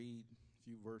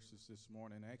verses this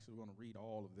morning. Actually, we're going to read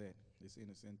all of that. It's in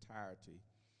its entirety.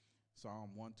 Psalm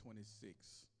 126.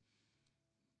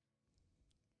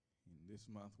 And this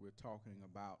month we're talking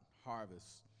about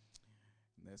harvest.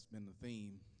 And that's been the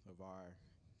theme of our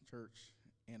church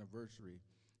anniversary.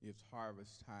 It's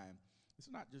harvest time. It's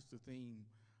not just a theme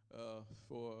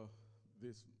for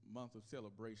this month of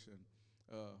celebration,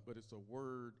 but it's a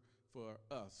word for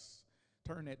us.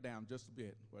 Turn that down just a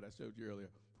bit, what I showed you earlier.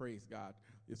 Praise God.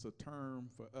 It's a term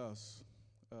for us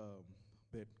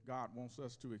that God wants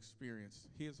us to experience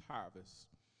his harvest,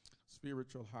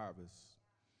 spiritual harvest.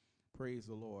 Praise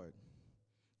the Lord.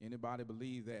 Anybody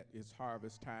believe that it's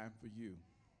harvest time for you?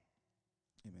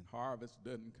 Amen. Harvest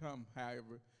doesn't come,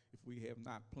 however, if we have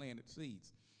not planted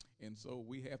seeds. And so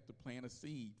we have to plant a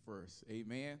seed first.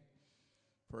 Amen.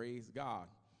 Praise God.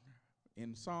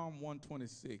 In Psalm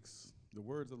 126, the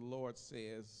words of the Lord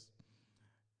says,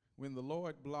 when the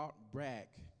Lord brought back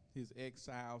his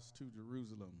exiles to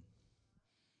Jerusalem,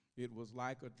 it was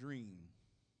like a dream.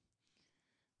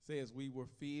 It says we were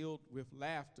filled with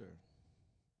laughter,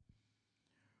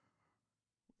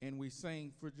 and we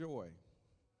sang for joy.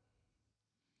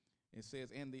 It says,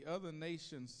 and the other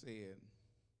nations said,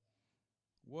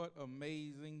 what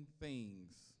amazing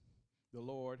things the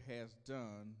Lord has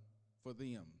done for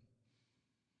them.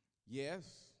 Yes,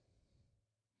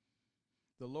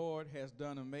 the Lord has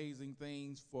done amazing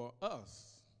things for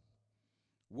us.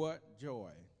 What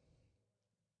joy.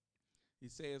 He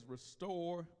says,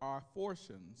 restore our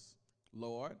fortunes,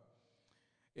 Lord,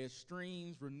 as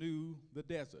streams renew the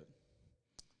desert.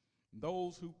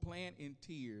 Those who plant in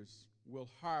tears will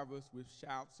harvest with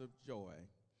shouts of joy,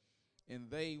 and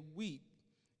they weep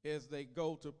as they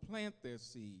go to plant their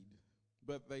seed,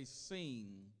 but they sing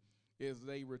as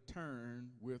they return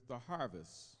with the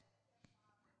harvest.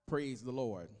 Praise the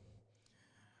Lord.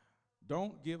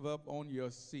 Don't give up on your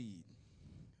seed.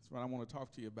 That's what I want to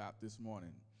talk to you about this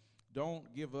morning.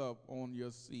 Don't give up on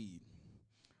your seed.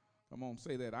 Come on,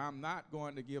 say that. I'm not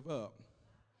going to give up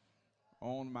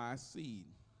on my seed.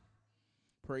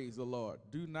 Praise the Lord.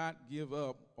 Do not give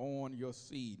up on your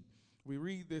seed. We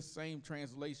read this same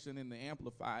translation in the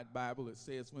Amplified Bible. It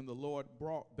says, when the Lord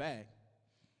brought back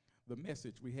the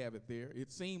message, we have it there.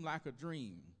 It seemed like a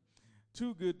dream,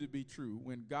 too good to be true,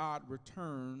 when God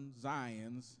returned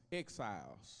Zion's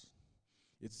exiles.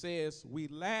 It says, we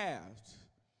laughed,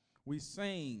 we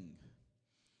sang,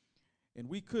 and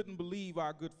we couldn't believe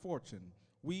our good fortune.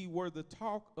 We were the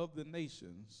talk of the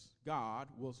nations. God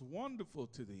was wonderful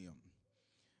to them.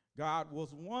 God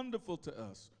was wonderful to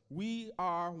us. We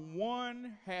are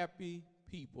one happy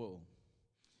people.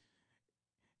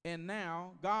 And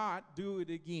now, God, do it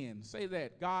again. Say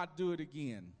that. God, do it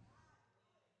again.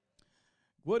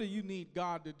 What do you need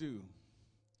God to do?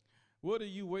 What are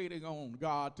you waiting on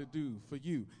God to do for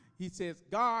you? He says,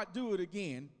 God, do it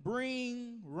again.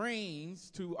 Bring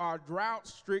rains to our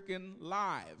drought-stricken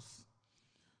lives.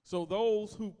 So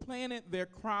those who planted their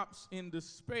crops in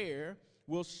despair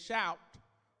will shout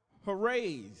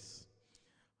hurrahs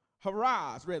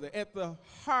at the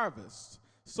harvest.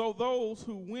 So those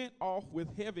who went off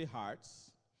with heavy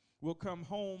hearts will come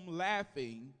home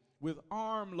laughing with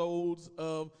armloads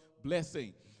of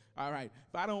blessing. All right,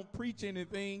 if I don't preach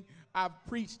anything, I've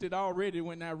preached it already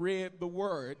when I read the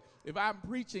word. If I'm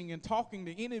preaching and talking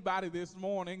to anybody this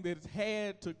morning that's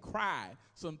had to cry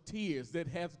some tears, that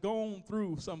has gone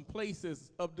through some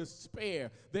places of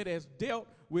despair, that has dealt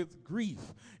with grief,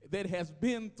 that has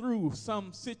been through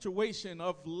some situation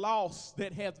of loss,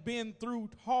 that has been through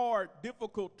hard,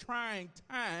 difficult, trying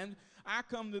times, I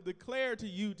come to declare to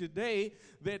you today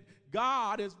that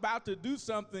God is about to do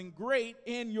something great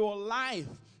in your life.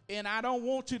 And I don't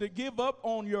want you to give up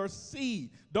on your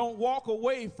seed. Don't walk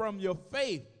away from your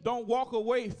faith. Don't walk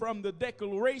away from the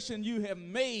declaration you have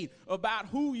made about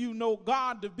who you know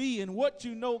God to be and what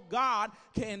you know God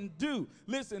can do.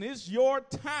 Listen, it's your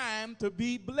time to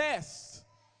be blessed.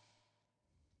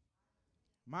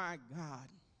 My God.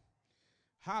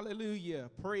 Hallelujah.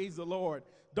 Praise the Lord.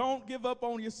 Don't give up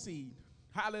on your seed.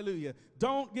 Hallelujah.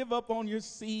 Don't give up on your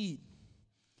seed.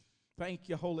 Thank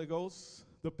you, Holy Ghost.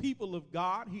 The people of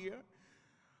God here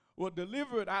were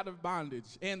delivered out of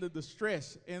bondage and the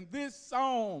distress. And this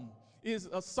psalm is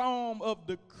a psalm of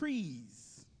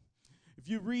decrees. If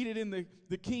you read it in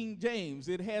the King James,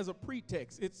 it has a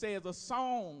pretext. It says a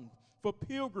song for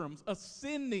pilgrims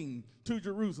ascending to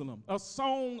Jerusalem, a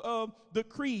song of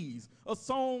decrees, a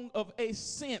song of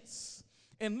ascents.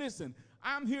 And listen,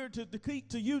 I'm here to decree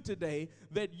to you today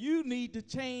that you need to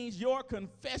change your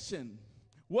confession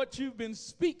what you've been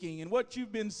speaking and what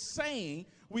you've been saying.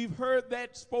 We've heard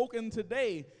that spoken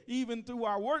today, even through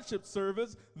our worship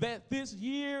service, that this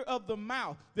year of the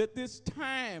mouth, that this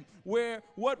time where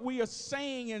what we are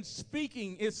saying and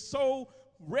speaking is so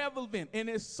relevant and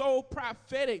is so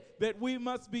prophetic that we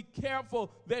must be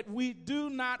careful that we do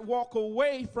not walk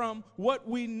away from what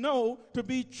we know to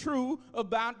be true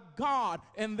about God,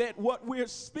 and that what we're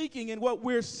speaking and what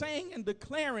we're saying and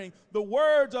declaring, the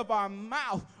words of our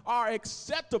mouth are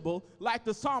acceptable. Like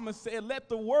the psalmist said, let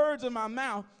the words of my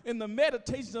mouth and the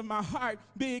meditations of my heart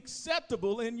be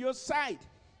acceptable in your sight.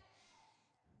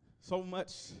 So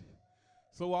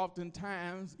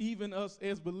oftentimes, even us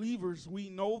as believers, we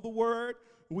know the word,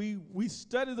 we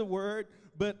study the word,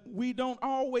 but we don't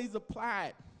always apply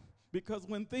it. Because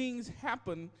when things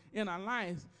happen in our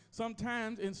lives,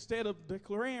 sometimes instead of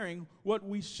declaring what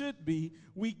we should be,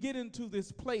 we get into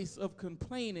this place of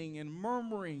complaining and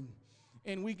murmuring.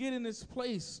 And we get in this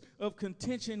place of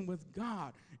contention with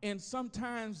God. And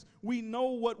sometimes we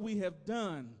know what we have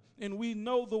done, and we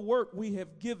know the work we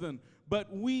have given,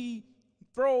 but we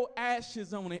throw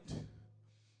ashes on it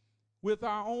with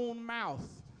our own mouth.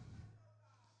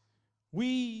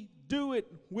 We do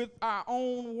it with our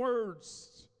own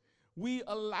words. We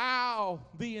allow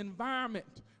the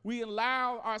environment, we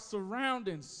allow our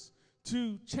surroundings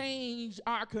to change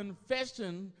our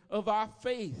confession of our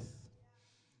faith.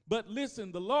 But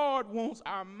listen, the Lord wants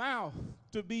our mouth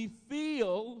to be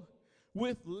filled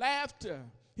with laughter.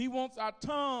 He wants our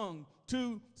tongue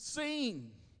to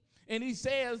sing. And he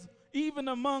says, even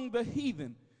among the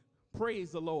heathen,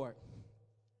 praise the Lord.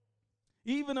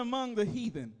 Even among the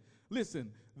heathen.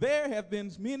 Listen, there have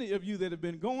been many of you that have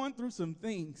been going through some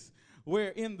things where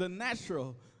in the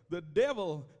natural, the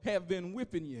devil have been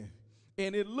whipping you.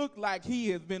 And it looked like he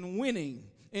has been winning.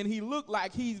 And he looked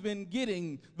like he's been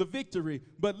getting the victory.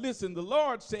 But listen, the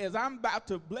Lord says, I'm about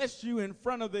to bless you in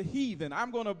front of the heathen.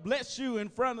 I'm going to bless you in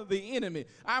front of the enemy.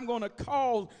 I'm going to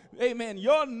cause, amen,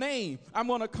 your name. I'm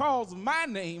going to cause my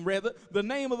name, rather. The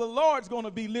name of the Lord is going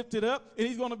to be lifted up, and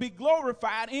he's going to be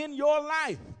glorified in your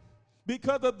life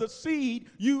because of the seed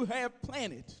you have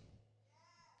planted.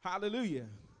 Hallelujah.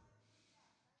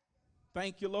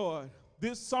 Thank you, Lord.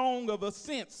 This song of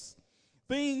ascents,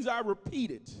 things are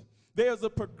repeated. There's a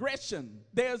progression.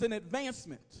 There's an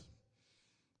advancement.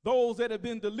 Those that have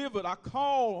been delivered are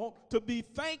called to be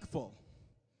thankful.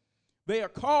 They are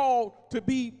called to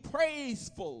be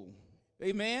praiseful.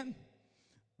 Amen.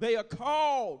 They are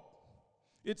called.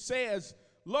 It says,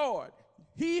 Lord,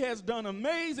 he has done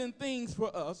amazing things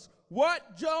for us.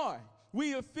 What joy.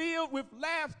 We are filled with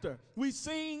laughter. We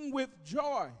sing with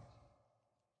joy.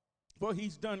 For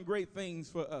he's done great things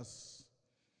for us.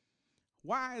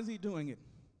 Why is he doing it?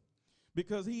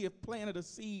 Because he has planted a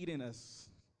seed in us.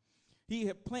 He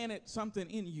has planted something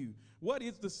in you. What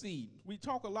is the seed? We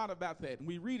talk a lot about that, and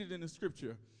we read it in the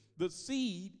scripture. The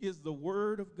seed is the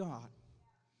word of God.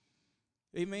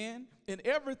 Amen? And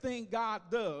everything God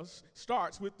does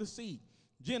starts with the seed.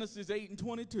 Genesis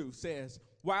 8:22 says,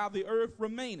 while the earth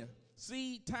remaineth,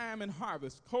 seed time and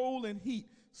harvest, cold and heat,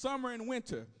 summer and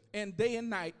winter, and day and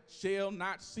night shall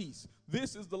not cease.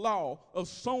 This is the law of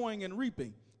sowing and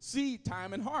reaping. Seed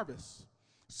time and harvest.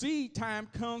 Seed time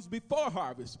comes before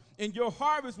harvest, and your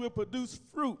harvest will produce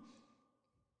fruit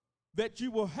that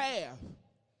you will have.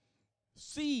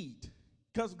 Seed,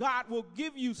 because God will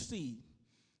give you seed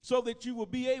so that you will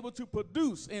be able to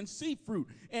produce and see fruit.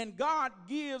 And God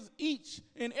gives each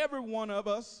and every one of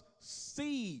us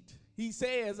seed. He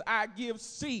says, I give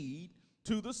seed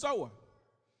to the sower.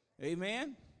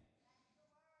 Amen.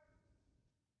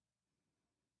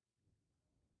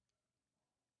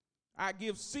 I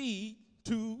give seed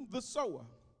to the sower.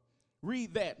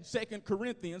 Read that, 2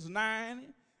 Corinthians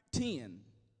 9:10.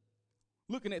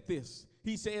 Looking at this,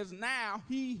 he says, now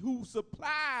he who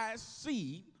supplies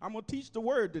seed, I'm going to teach the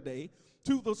word today,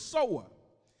 to the sower,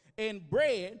 and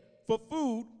bread for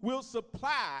food will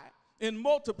supply and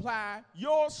multiply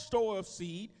your store of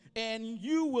seed, and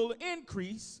you will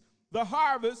increase the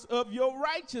harvest of your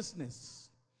righteousness.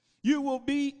 You will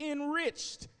be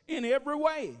enriched in every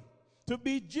way, to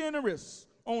be generous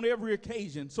on every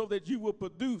occasion, so that you will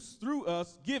produce through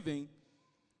us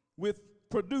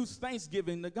produce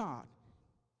thanksgiving to God.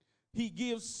 He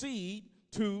gives seed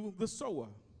to the sower.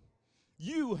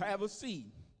 You have a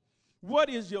seed. What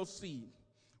is your seed?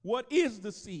 What is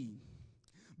the seed?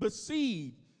 The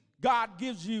seed God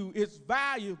gives you is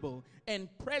valuable and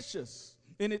precious.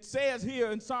 And it says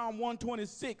here in Psalm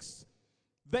 126,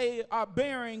 they are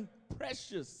bearing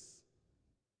precious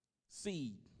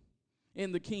seed.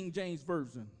 In the King James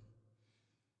Version,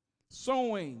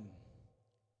 sowing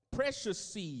precious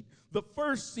seed. The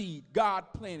first seed God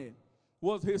planted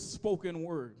was his spoken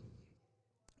word.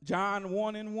 John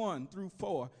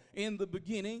 1:1-4. In the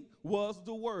beginning was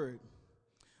the Word.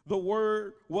 The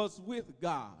Word was with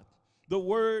God. The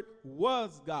Word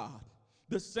was God.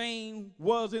 The same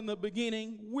was in the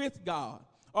beginning with God.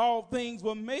 All things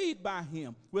were made by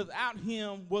him. Without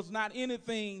him was not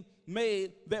anything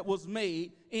made that was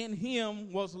made. In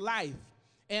him was life,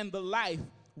 and the life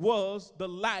was the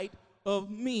light of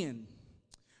men.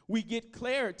 We get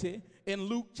clarity in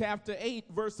Luke chapter 8,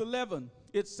 verse 11.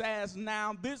 It says,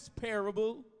 now this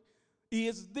parable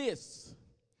is this.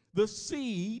 The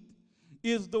seed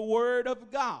is the word of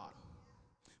God.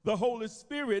 The Holy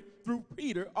Spirit, through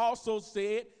Peter, also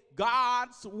said,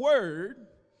 God's word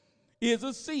is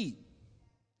a seed.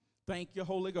 Thank you,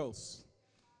 Holy Ghost.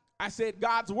 I said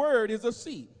God's word is a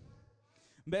seed.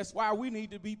 That's why we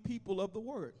need to be people of the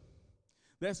word.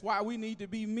 That's why we need to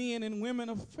be men and women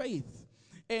of faith.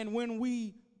 And when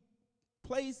we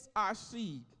place our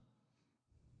seed,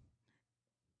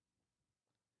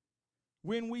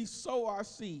 when we sow our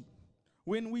seed,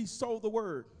 when we sow the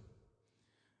word,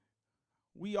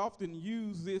 we often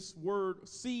use this word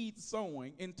seed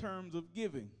sowing in terms of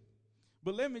giving.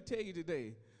 But let me tell you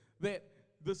today that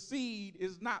the seed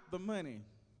is not the money.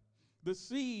 The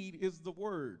seed is the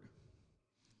word.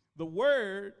 The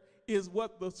word is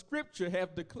what the scripture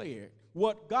have declared,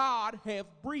 what God have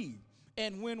breathed.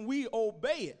 And when we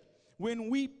obey it, when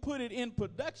we put it in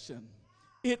production,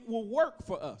 it will work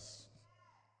for us.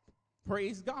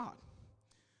 Praise God.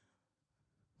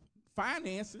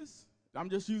 Finances, I'm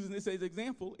just using this as an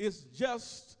example, is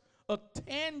just a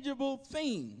tangible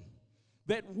thing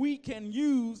that we can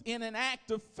use in an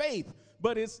act of faith,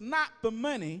 but it's not the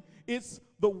money, it's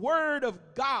the word of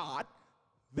God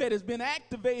that has been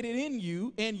activated in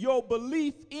you and your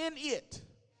belief in it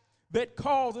that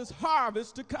causes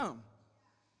harvest to come.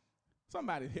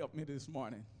 Somebody help me this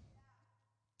morning.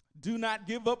 Do not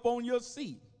give up on your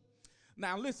seed.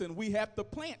 Now listen, we have to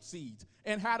plant seeds.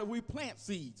 And how do we plant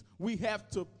seeds? We have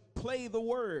to play the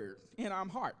word in our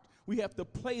heart. We have to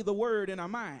play the word in our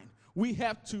mind. We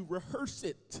have to rehearse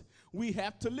it. We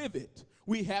have to live it.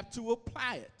 We have to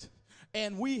apply it.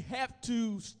 And we have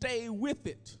to stay with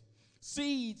it.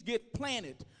 Seeds get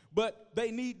planted, but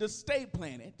they need to stay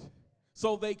planted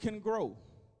so they can grow.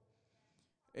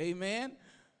 Amen.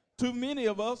 Too many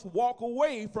of us walk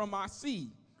away from our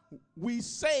seed. We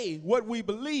say what we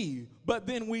believe, but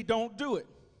then we don't do it.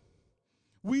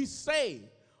 We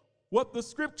say what the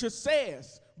scripture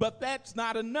says, but that's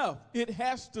not enough. It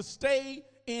has to stay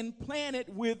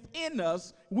implanted within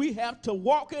us. We have to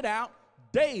walk it out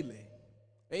daily.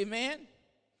 Amen.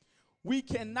 We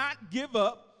cannot give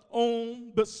up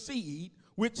on the seed,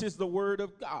 which is the word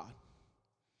of God.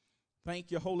 Thank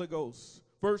you, Holy Ghost.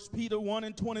 1 Peter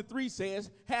 1:23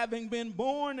 says, having been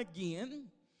born again,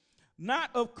 not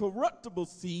of corruptible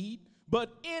seed,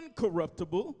 but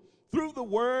incorruptible, through the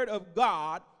word of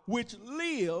God, which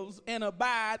lives and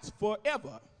abides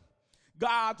forever.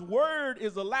 God's word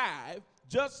is alive,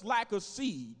 just like a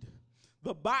seed.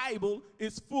 The Bible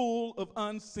is full of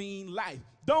unseen life.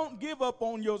 Don't give up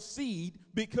on your seed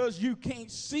because you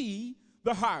can't see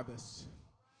the harvest.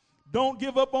 Don't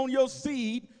give up on your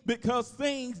seed because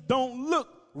things don't look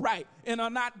right and are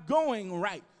not going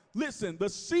right. Listen, the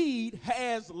seed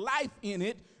has life in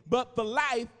it, but the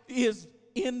life is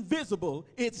invisible.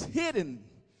 It's hidden.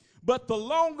 But the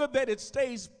longer that it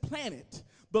stays planted,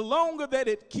 the longer that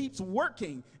it keeps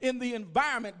working in the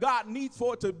environment God needs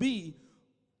for it to be,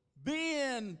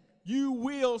 then you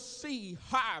will see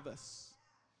harvest.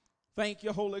 Thank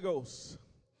you, Holy Ghost.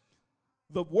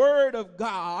 The word of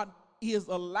God is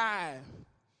alive.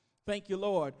 Thank you,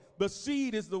 Lord. The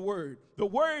seed is the word. The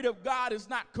word of God is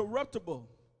not corruptible.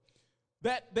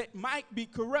 That might be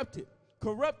corrupted.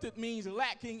 Corrupted means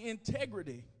lacking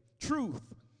integrity, truth,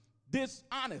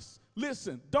 dishonest.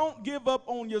 Listen, don't give up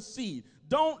on your seed.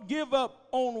 Don't give up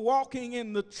on walking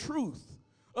in the truth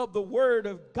of the word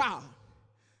of God.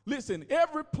 Listen,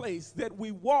 every place that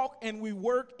we walk and we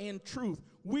work in truth,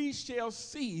 we shall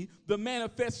see the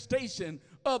manifestation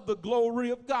of the glory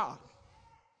of God.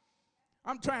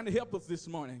 I'm trying to help us this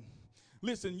morning.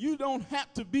 Listen, you don't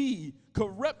have to be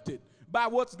corrupted by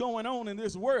what's going on in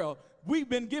this world. We've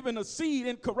been given a seed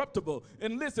incorruptible.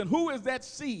 And listen, who is that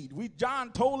seed?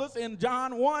 John told us in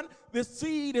John 1, the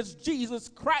seed is Jesus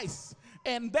Christ.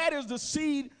 And that is the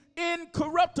seed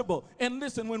incorruptible. And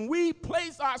listen, when we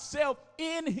place ourselves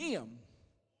in him,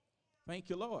 thank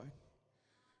you, Lord.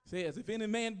 says, if any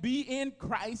man be in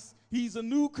Christ, he's a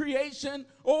new creation.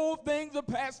 Old things are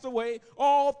passed away.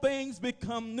 All things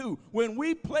become new. When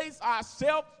we place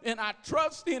ourselves and our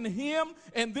trust in him,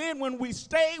 and then when we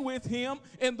stay with him,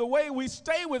 and the way we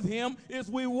stay with him is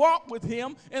we walk with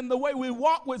him, and the way we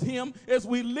walk with him is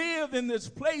we live in this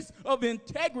place of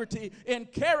integrity and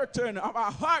character in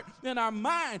our heart and our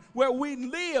mind, where we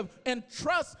live and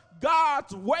trust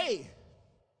God's way,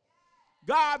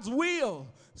 God's will.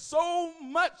 So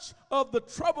much of the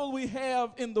trouble we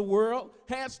have in the world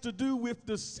has to do with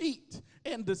deceit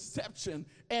and deception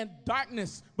and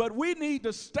darkness. But we need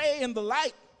to stay in the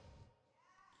light.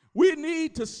 We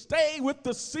need to stay with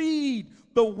the seed,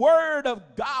 the word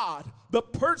of God, the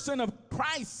person of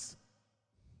Christ,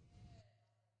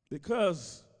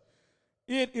 because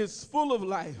it is full of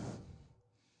life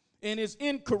and is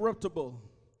incorruptible.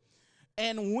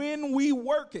 And when we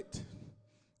work it,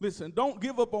 listen, don't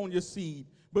give up on your seed,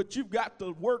 but you've got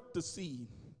to work the seed.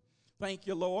 Thank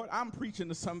you, Lord. I'm preaching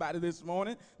to somebody this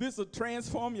morning. This will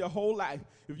transform your whole life.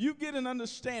 If you get an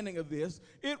understanding of this,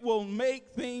 it will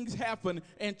make things happen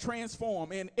and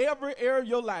transform in every area of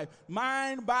your life,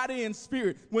 mind, body, and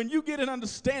spirit. When you get an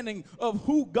understanding of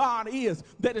who God is,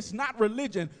 that it's not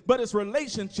religion, but it's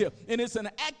relationship, and it's an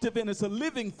active and it's a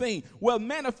living thing, where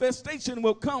manifestation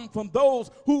will come from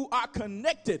those who are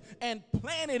connected and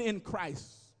planted in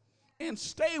Christ and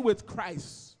stay with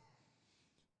Christ.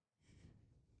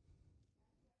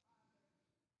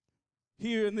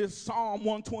 Here in this Psalm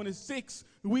 126,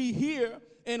 we hear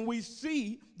and we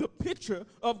see the picture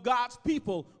of God's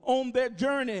people on their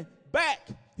journey back.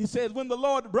 He says, when the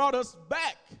Lord brought us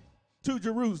back to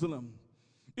Jerusalem,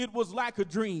 it was like a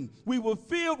dream. We were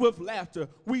filled with laughter.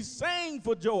 We sang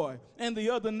for joy. And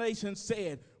the other nations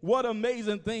said, what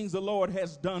amazing things the Lord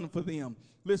has done for them.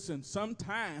 Listen,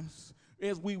 sometimes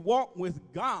as we walk with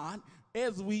God,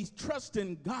 as we trust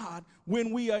in God,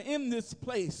 when we are in this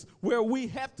place where we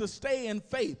have to stay in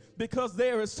faith because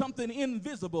there is something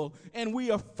invisible and we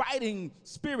are fighting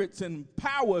spirits and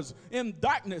powers in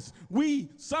darkness, we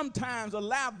sometimes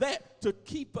allow that to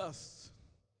keep us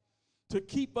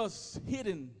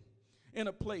hidden in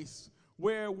a place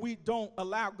where we don't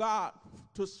allow God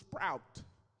to sprout.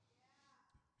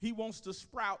 He wants to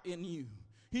sprout in you.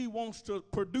 He wants to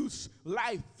produce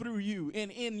life through you and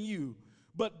in you.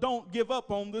 But don't give up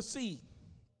on the seed.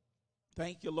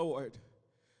 Thank you, Lord.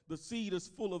 The seed is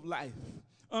full of life,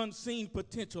 unseen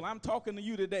potential. I'm talking to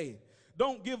you today.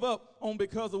 Don't give up on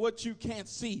because of what you can't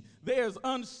see. There's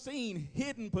unseen,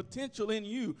 hidden potential in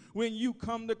you when you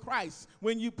come to Christ,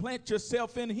 when you plant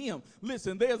yourself in him.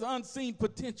 Listen, there's unseen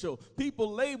potential.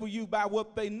 People label you by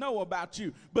what they know about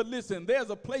you. But listen, there's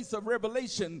a place of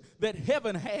revelation that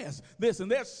heaven has. Listen,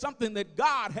 there's something that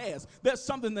God has. There's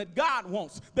something that God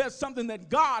wants. There's something that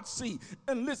God sees.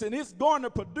 And listen, it's going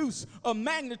to produce a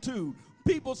magnitude.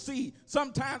 People see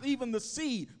sometimes even the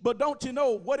seed, but don't you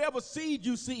know, whatever seed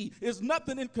you see is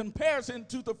nothing in comparison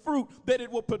to the fruit that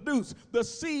it will produce. The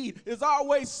seed is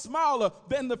always smaller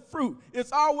than the fruit.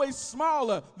 It's always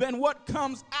smaller than what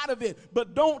comes out of it.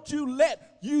 But don't you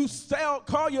let you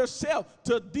call yourself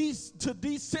to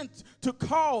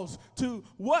cause to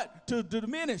what? To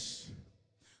diminish,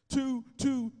 to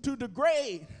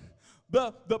degrade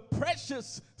the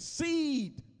precious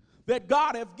seed that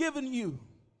God has given you.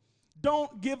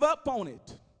 Don't give up on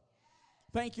it.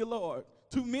 Thank you, Lord.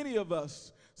 Too many of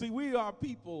us, see, we are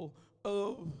people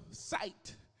of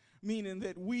sight, meaning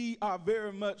that we are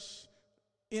very much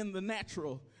in the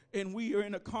natural, and we are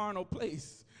in a carnal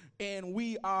place, and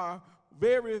we are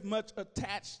very much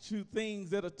attached to things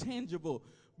that are tangible.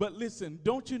 But listen,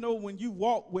 don't you know when you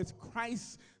walk with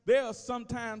Christ, there are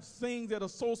sometimes things that are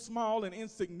so small and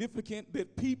insignificant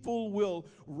that people will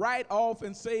write off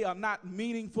and say are not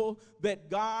meaningful, that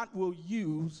God will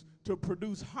use to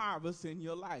produce harvest in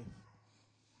your life.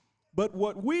 But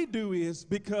what we do is,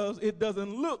 because it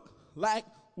doesn't look like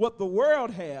what the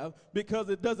world have, because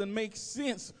it doesn't make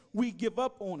sense, we give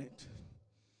up on it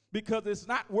because it's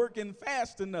not working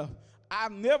fast enough.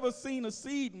 I've never seen a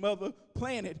seed mother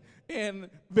planted and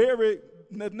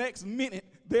the next minute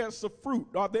there's a fruit,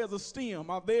 or there's a stem,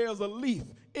 or there's a leaf.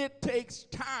 It takes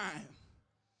time.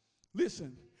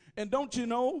 Listen, and don't you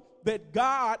know that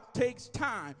God takes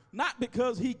time, not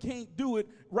because he can't do it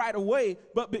right away,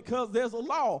 but because there's a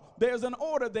law, there's an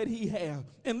order that he has.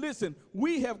 And listen,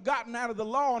 we have gotten out of the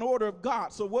law and order of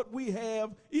God, so what we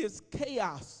have is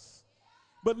chaos.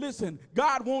 But listen,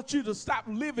 God wants you to stop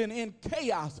living in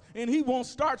chaos, and he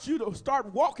wants you to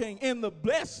start walking in the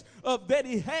bless of that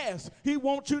he has. He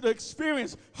wants you to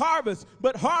experience harvest,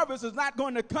 but harvest is not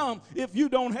going to come if you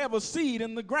don't have a seed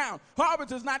in the ground.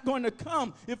 Harvest is not going to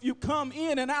come if you come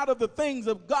in and out of the things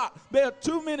of God. There are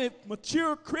too many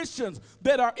mature Christians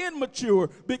that are immature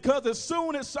because as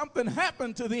soon as something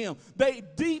happened to them, they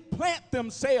deplant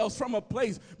themselves from a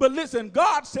place. But listen,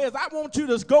 God says, I want you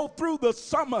to go through the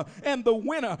summer and the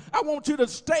winter. I want you to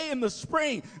stay in the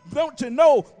spring. Don't you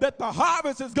know that the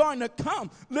harvest is going to come?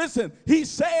 Listen, he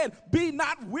said, be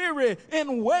not weary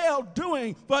in well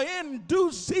doing, for in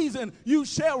due season you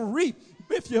shall reap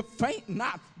if you faint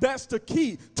not. That's the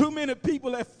key. Too many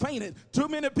people have fainted. Too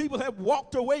many people have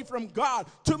walked away from God.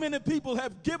 Too many people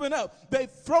have given up.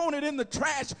 They've thrown it in the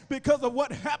trash because of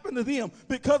what happened to them,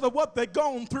 because of what they've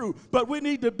gone through. But we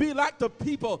need to be like the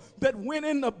people that went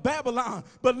into Babylon.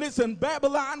 But listen,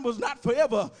 Babylon was not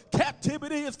forever.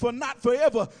 Captivity is for not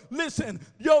forever. Listen,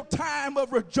 your time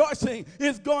of rejoicing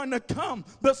is going to come.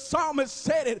 The psalmist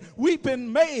said it.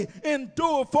 Weeping may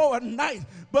endure for a night,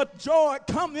 but joy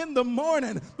come in the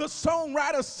morning. The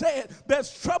songwriter said,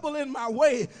 there's trouble in my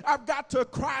way. I've got to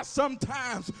cry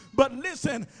sometimes. But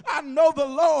listen, I know the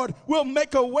Lord will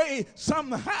make a way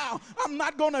somehow. I'm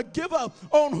not going to give up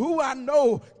on who I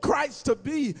know Christ to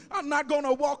be. I'm not going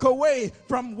to walk away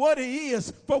from what he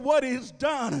is for what he's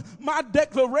done. My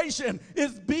declaration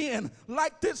is being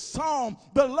like this psalm.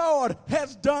 The Lord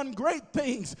has done great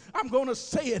things. I'm going to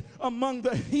say it among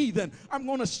the heathen. I'm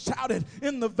going to shout it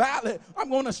in the valley. I'm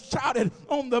going to shout it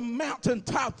on the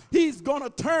mountaintop. He's going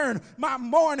to turn my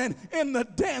mourning into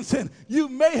dancing. You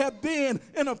may have been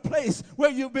in a place where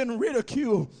you've been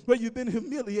ridiculed, where you've been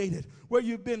humiliated, where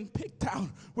you've been picked out,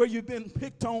 where you've been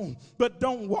picked on, but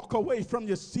don't walk away from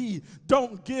your seed.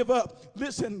 Don't give up.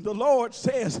 Listen, the Lord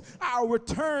says, I'll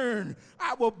return.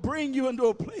 I will bring you into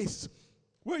a place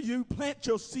where you plant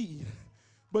your seed,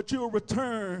 but you'll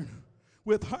return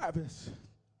with harvest.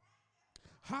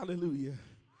 Hallelujah.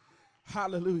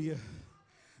 Hallelujah.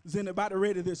 Is anybody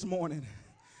ready this morning?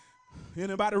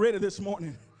 Anybody ready this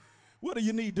morning? What do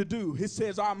you need to do? It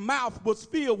says our mouth was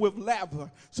filled with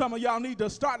laughter. Some of y'all need to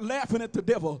start laughing at the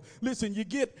devil. Listen, you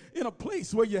get in a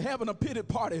place where you're having a pity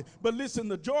party. But listen,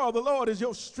 the joy of the Lord is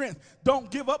your strength. Don't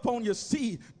give up on your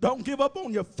seed. Don't give up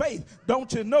on your faith.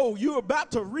 Don't you know you're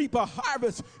about to reap a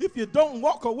harvest if you don't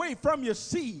walk away from your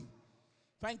seed?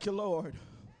 Thank you, Lord.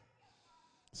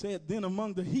 Said then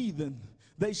among the heathen,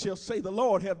 they shall say, the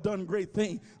Lord have done great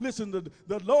things. Listen,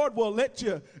 the Lord will let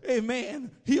you, amen,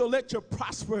 he'll let you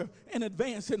prosper and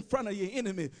advance in front of your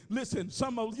enemy. Listen,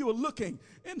 some of you are looking,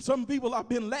 and some people have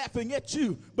been laughing at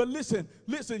you. But listen,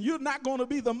 you're not going to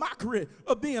be the mockery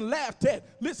of being laughed at.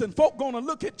 Listen, folk going to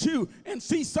look at you and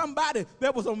see somebody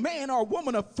that was a man or a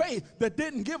woman of faith that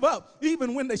didn't give up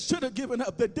even when they should have given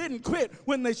up, that didn't quit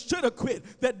when they should have quit,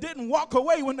 that didn't walk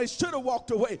away when they should have walked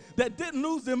away, that didn't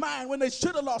lose their mind when they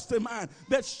should have lost their mind,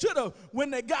 that should have, when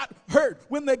they got hurt,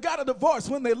 when they got a divorce,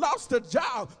 when they lost a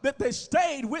job, that they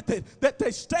stayed with it, that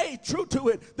they stayed true to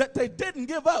it, that they didn't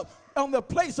give up on the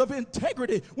place of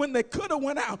integrity when they could have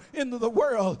went out into the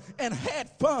world and had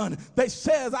fun. They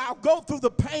says, I'll go through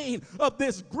the pain of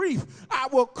this grief. I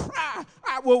will cry.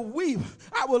 I will weep.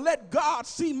 I will let God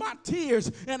see my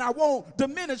tears, and I won't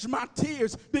diminish my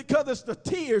tears because it's the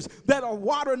tears that are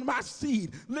watering my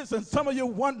seed. Listen, some of you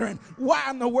wondering, why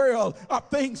in the world are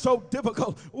things so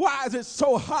difficult? Why is it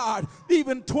so hard?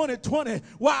 Even 2020,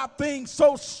 why are things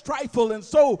so strifeful and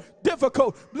so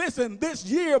difficult? Listen, this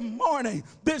year of mourning,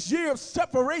 this year of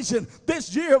separation,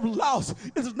 this year of loss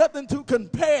is nothing to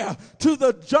compare to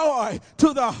the joy,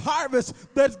 to the harvest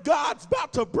that God's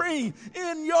about to bring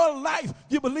in your life.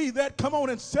 You believe that? Come on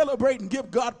and celebrate and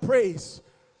give God praise.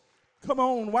 Come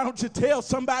on, why don't you tell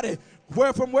somebody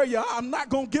from where you are, I'm not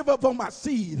going to give up on my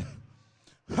seed.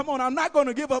 Come on, I'm not going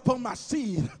to give up on my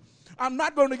seed. I'm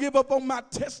not going to give up on my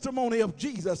testimony of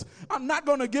Jesus. I'm not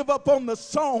going to give up on the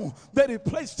song that he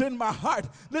placed in my heart.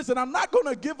 Listen, I'm not going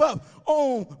to give up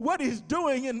on what he's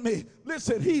doing in me.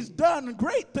 Listen, he's done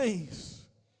great things.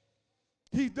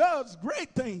 He does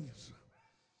great things.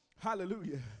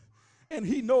 Hallelujah. And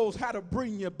he knows how to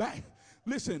bring you back.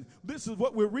 Listen, this is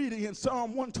what we're reading in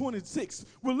Psalm 126.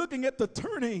 We're looking at the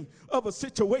turning of a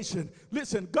situation.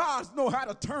 Listen, God knows how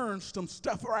to turn some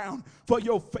stuff around for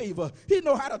your favor. He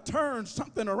knows how to turn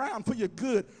something around for your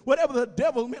good. Whatever the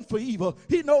devil meant for evil,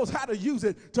 he knows how to use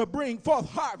it to bring forth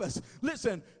harvest.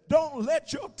 Listen, don't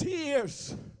let your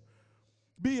tears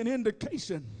be an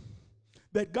indication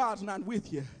that God's not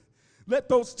with you. Let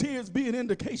those tears be an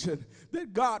indication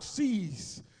that God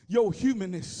sees your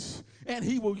humanness, and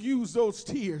he will use those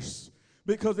tears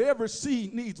because every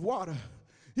seed needs water.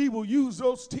 He will use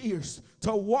those tears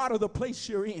to water the place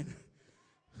you're in.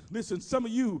 Listen, some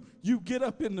of you get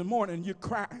up in the morning, you're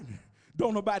crying.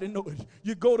 Don't nobody know it.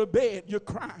 You go to bed, you're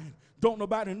crying. Don't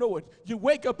nobody know it. You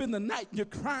wake up in the night, you're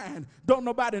crying. Don't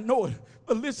nobody know it.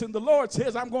 But listen, the Lord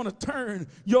says, I'm going to turn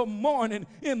your mourning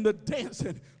into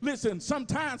dancing. Listen,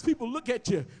 sometimes people look at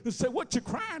you and say, what you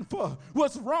crying for?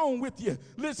 What's wrong with you?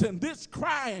 Listen, this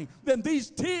crying, then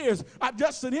these tears are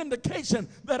just an indication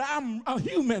that I'm a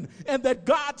human and that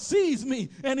God sees me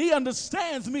and he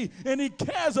understands me and he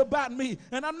cares about me.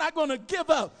 And I'm not going to give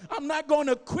up. I'm not going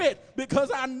to quit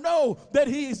because I know that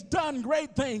he's done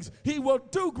great things. He will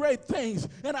do great things.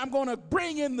 And I'm going to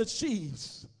bring in the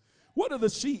sheaves. What are the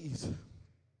sheaves?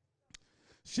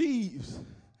 Sheaves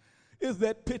is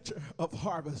that picture of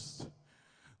harvest.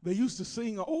 They used to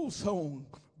sing an old song,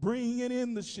 bringing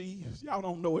in the sheaves. Y'all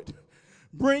don't know it.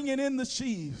 Bringing in the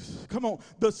sheaves. Come on.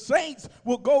 The saints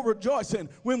will go rejoicing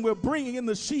when we're bringing in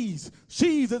the sheaves.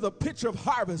 Sheaves is a picture of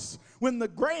harvest. When the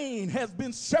grain has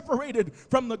been separated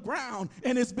from the ground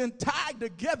and it's been tied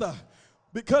together,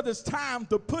 because it's time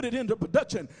to put it into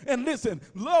production. And listen,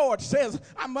 Lord says,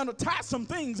 I'm going to tie some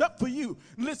things up for you.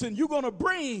 Listen, you're going to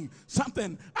bring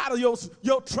something out of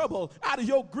your trouble, out of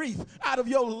your grief, out of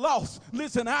your loss.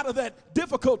 Listen, out of that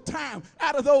difficult time,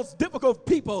 out of those difficult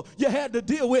people you had to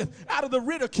deal with, out of the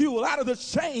ridicule, out of the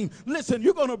shame. Listen,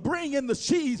 you're going to bring in the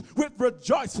sheaves with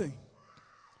rejoicing.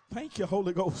 Thank you,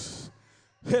 Holy Ghost.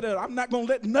 I'm not going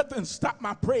to let nothing stop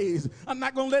my praise. I'm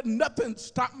not going to let nothing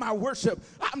stop my worship.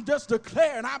 I'm just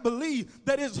declaring, I believe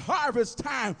that it's harvest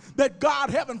time, that God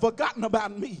haven't forgotten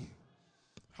about me.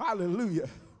 Hallelujah.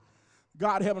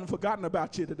 God haven't forgotten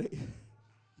about you today.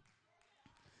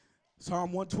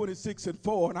 Psalm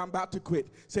 126:4, and I'm about to quit,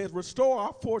 says, restore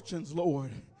our fortunes, Lord,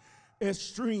 as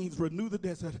streams renew the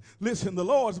desert. Listen, the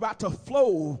Lord's about to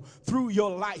flow through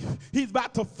your life. He's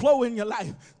about to flow in your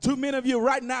life. Too many of you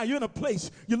right now, you're in a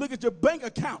place, you look at your bank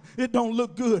account, it don't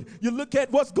look good. You look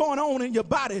at what's going on in your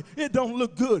body, it don't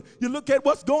look good. You look at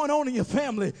what's going on in your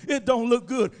family, it don't look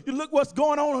good. You look what's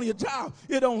going on your job,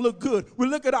 it don't look good. We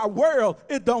look at our world,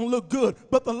 it don't look good.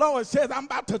 But the Lord says, I'm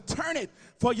about to turn it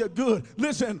for your good.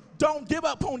 Listen, don't give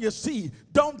up on your seed.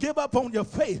 Don't give up on your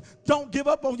faith. Don't give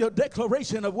up on your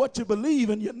declaration of what you believe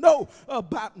and you know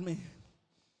about me.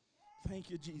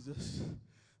 Thank you, Jesus.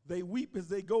 They weep as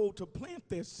they go to plant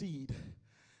their seed.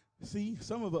 See,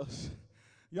 some of us,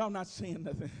 y'all not saying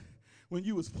nothing. When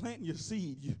you was planting your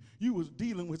seed, you was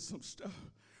dealing with some stuff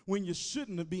when you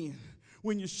shouldn't have been,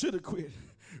 when you should have quit,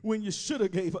 when you should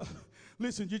have gave up.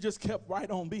 Listen, you just kept right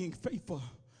on being faithful.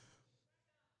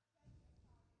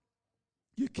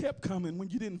 You kept coming when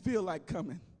you didn't feel like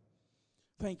coming.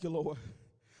 Thank you, Lord.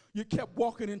 You kept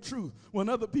walking in truth when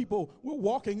other people were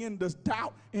walking in this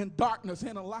doubt and darkness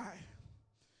and a lie.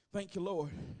 Thank you, Lord.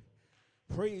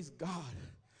 Praise God.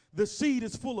 The seed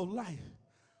is full of life.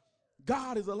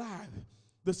 God is alive.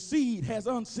 The seed has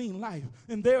unseen life.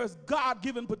 And there is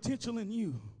God-given potential in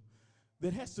you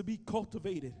that has to be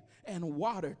cultivated and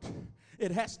watered.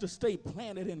 It has to stay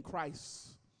planted in Christ.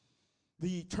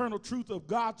 The eternal truth of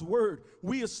God's word.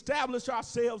 We establish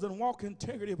ourselves and walk in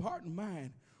integrity of heart and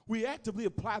mind. We actively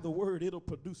apply the word. It'll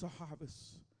produce a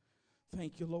harvest.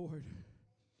 Thank you, Lord.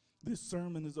 This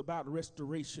sermon is about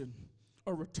restoration,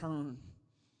 a return.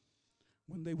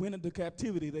 When they went into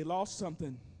captivity, they lost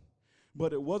something,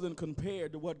 but it wasn't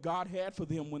compared to what God had for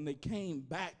them when they came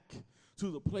back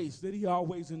to the place that he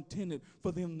always intended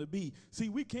for them to be. See,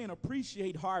 we can't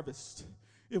appreciate harvest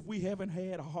if we haven't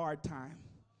had a hard time.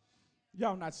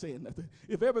 Y'all not saying nothing.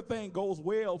 If everything goes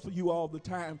well for you all the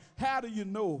time, how do you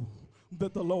know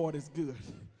that the Lord is good?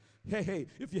 Hey,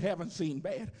 if you haven't seen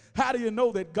bad. How do you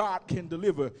know that God can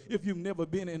deliver if you've never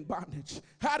been in bondage?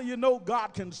 How do you know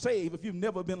God can save if you've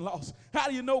never been lost? How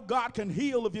do you know God can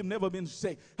heal if you've never been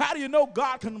sick? How do you know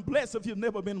God can bless if you've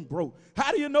never been broke?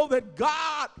 How do you know that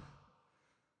God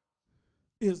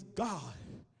is God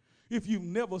if you've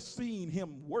never seen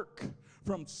him work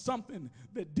from something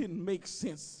that didn't make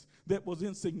sense, that was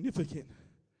insignificant?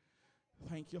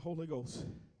 Thank you, Holy Ghost.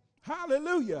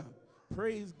 Hallelujah.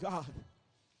 Praise God.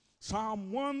 Psalm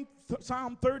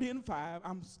 30:5,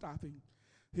 I'm stopping.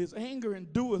 His anger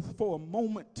endureth for a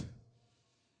moment,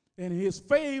 and his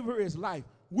favor is life.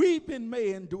 Weeping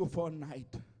may endure for a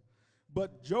night,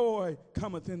 but joy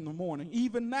cometh in the morning.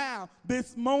 Even now,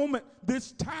 this moment,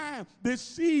 this time, this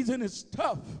season is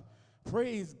tough.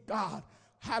 Praise God.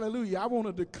 Hallelujah. I want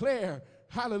to declare,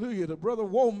 Hallelujah. The brother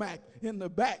Womack in the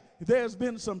back, there's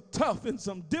been some tough and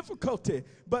some difficulty.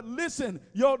 But listen,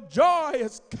 your joy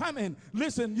is coming.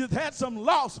 Listen, you've had some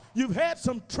loss. You've had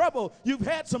some trouble. You've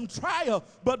had some trial.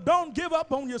 But don't give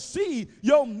up on your seed.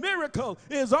 Your miracle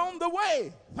is on the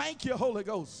way. Thank you, Holy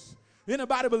Ghost.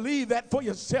 Anybody believe that for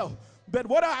yourself? That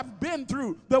what I've been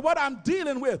through, that what I'm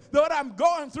dealing with, that what I'm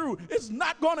going through is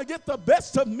not going to get the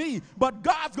best of me, but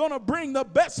God's going to bring the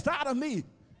best out of me.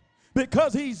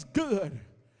 Because he's good,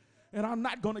 and I'm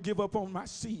not going to give up on my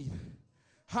seed.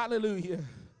 Hallelujah.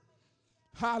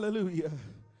 Hallelujah.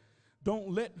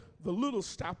 Don't let the little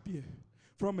stop you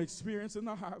from experiencing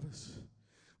the harvest.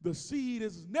 The seed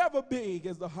is never big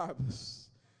as the harvest.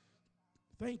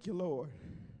 Thank you, Lord.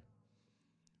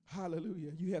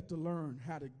 Hallelujah. You have to learn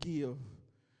how to give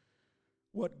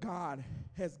what God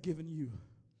has given you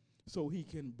so he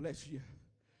can bless you.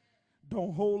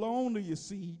 Don't hold on to your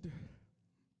seed.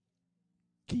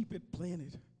 Keep it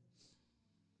planted.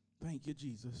 Thank you,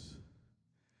 Jesus.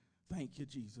 Thank you,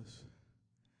 Jesus.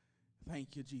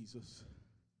 Thank you, Jesus.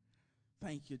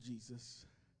 Thank you, Jesus.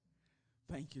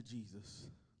 Thank you, Jesus.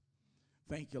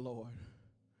 Thank you, Lord.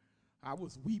 I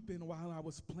was weeping while I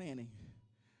was planting,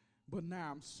 but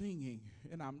now I'm singing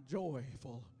and I'm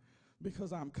joyful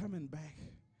because I'm coming back.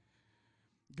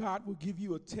 God will give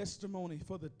you a testimony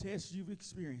for the test you've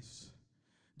experienced,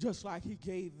 just like he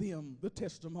gave them the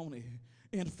testimony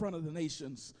in front of the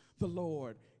nations. The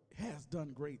Lord has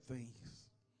done great things.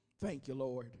 Thank you,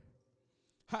 Lord.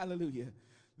 Hallelujah.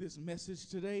 This message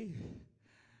today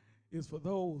is for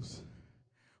those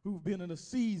who've been in a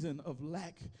season of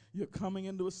lack. You're coming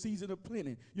into a season of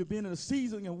plenty. You've been in a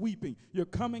season of weeping. You're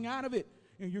coming out of it,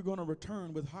 and you're going to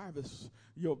return with harvest.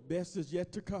 Your best is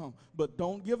yet to come. But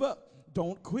don't give up.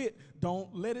 Don't quit.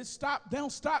 Don't let it stop.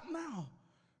 Don't stop now.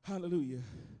 Hallelujah.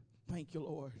 Thank you,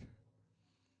 Lord.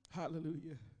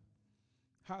 Hallelujah.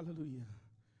 Hallelujah.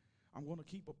 I'm going to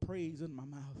keep a praise in my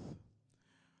mouth.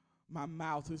 My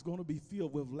mouth is going to be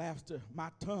filled with laughter. My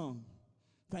tongue,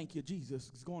 thank you, Jesus,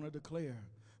 is going to declare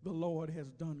the Lord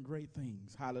has done great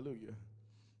things. Hallelujah.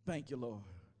 Thank you, Lord.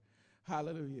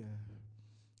 Hallelujah.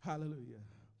 Hallelujah.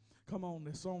 Come on,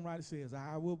 the songwriter says,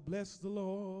 I will bless the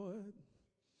Lord,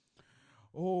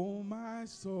 oh my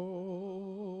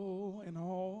soul, and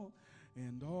all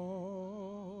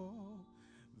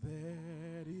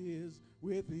that is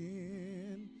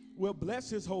within. Will bless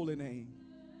his holy name.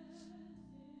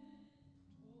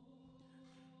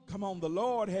 Come on, the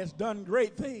Lord has done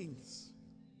great things.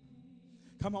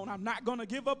 Come on, I'm not going to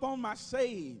give up on my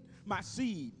seed.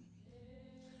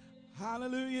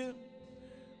 Hallelujah.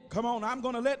 Come on, I'm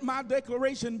going to let my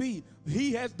declaration be,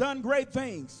 he has done great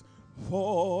things.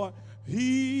 For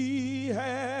he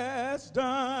has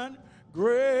done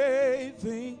great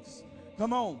things.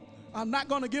 Come on, I'm not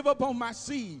going to give up on my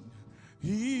seed.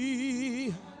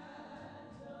 He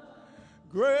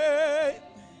great.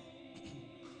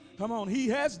 Come on, he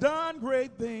has done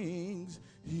great things.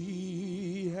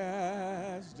 He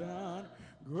has done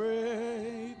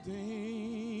great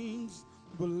things.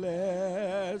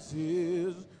 Bless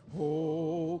his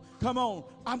whole. Come on,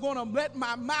 I'm going to let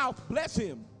my mouth bless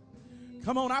him.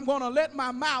 Come on, I'm going to let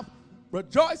my mouth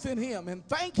rejoice in him and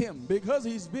thank him because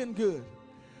he's been good.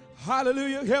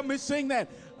 Hallelujah. Help me sing that.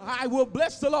 I will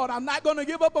bless the Lord. I'm not going to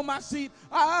give up on my seat.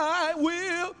 I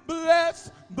will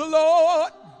bless the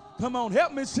Lord. Come on,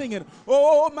 help me sing it.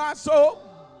 Oh, my soul.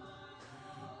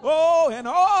 Oh, and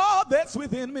all that's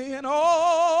within me, and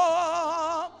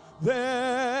all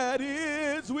that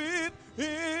is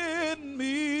within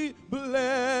me,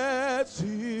 bless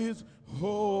his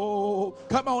whole.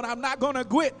 Come on, I'm not going to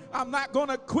quit. I'm not going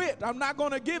to quit. I'm not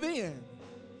going to give in.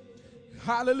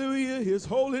 Hallelujah, his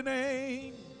holy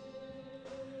name.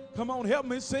 Come on, help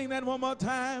me sing that one more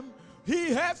time.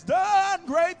 He has done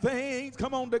great things.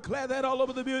 Come on, declare that all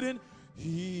over the building.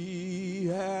 He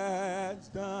has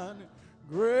done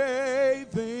great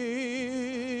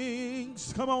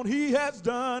things. Come on, he has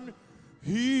done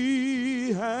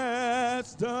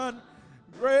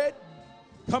great.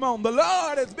 Come on, the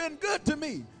Lord has been good to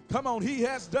me. Come on, he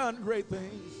has done great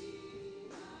things.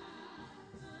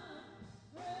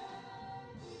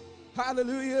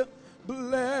 Hallelujah.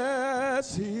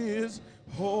 Bless his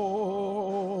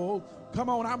whole. Come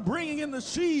on, I'm bringing in the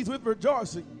sheaves with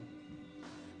rejoicing.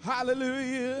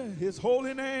 Hallelujah. His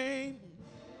holy name.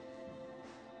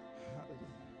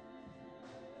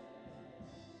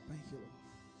 Thank you, Lord.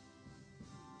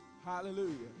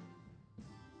 Hallelujah.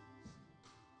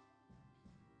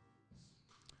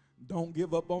 Don't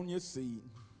give up on your seed.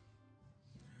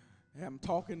 I'm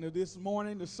talking to this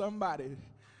morning to somebody.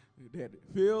 that it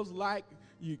feels like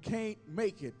you can't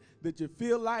make it, that you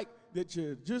feel like that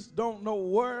you just don't know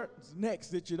what's next,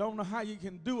 that you don't know how you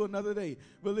can do another day.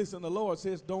 But listen, the Lord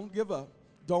says, don't give up.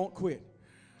 Don't quit.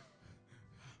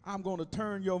 I'm going to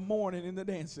turn your mourning into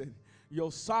dancing,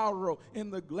 your sorrow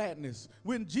into gladness.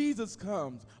 When Jesus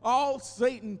comes, all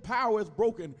Satan's power is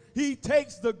broken. He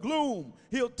takes the gloom.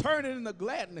 He'll turn it into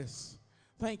gladness.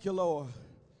 Thank you, Lord.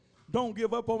 Don't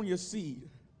give up on your seed.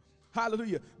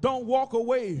 Hallelujah. Don't walk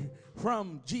away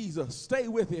from Jesus. Stay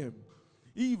with him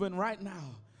even right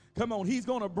now. Come on, he's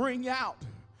going to bring you out.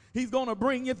 He's going to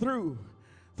bring you through.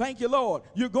 Thank you, Lord.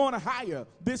 You're going to higher.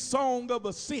 This song of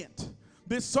ascent,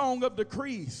 this song of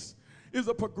decrease is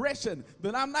a progression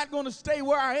that I'm not going to stay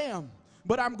where I am,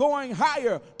 but I'm going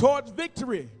higher towards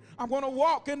victory. I'm going to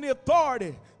walk in the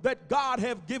authority that God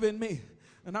has given me,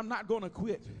 and I'm not going to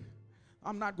quit.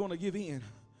 I'm not going to give in.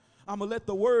 I'm going to let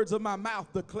the words of my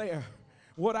mouth declare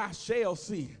what I shall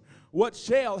see, what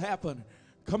shall happen.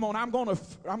 Come on, I'm going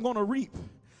to reap,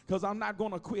 because I'm not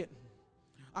going to quit.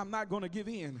 I'm not going to give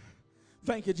in.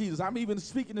 Thank you, Jesus. I'm even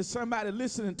speaking to somebody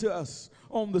listening to us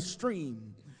on the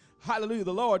stream. Hallelujah.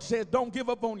 The Lord says, don't give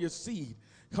up on your seed.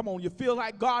 Come on, you feel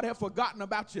like God has forgotten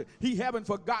about you. He haven't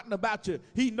forgotten about you.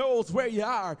 He knows where you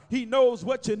are. He knows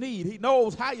what you need. He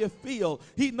knows how you feel.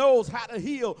 He knows how to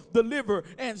heal, deliver,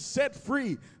 and set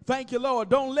free. Thank you, Lord.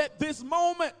 Don't let this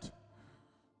moment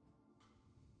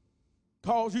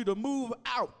cause you to move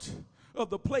out of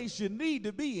the place you need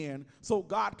to be in so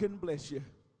God can bless you.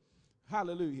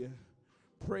 Hallelujah.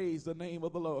 Praise the name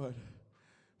of the Lord.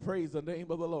 Praise the name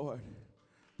of the Lord.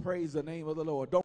 Praise the name of the Lord. Don't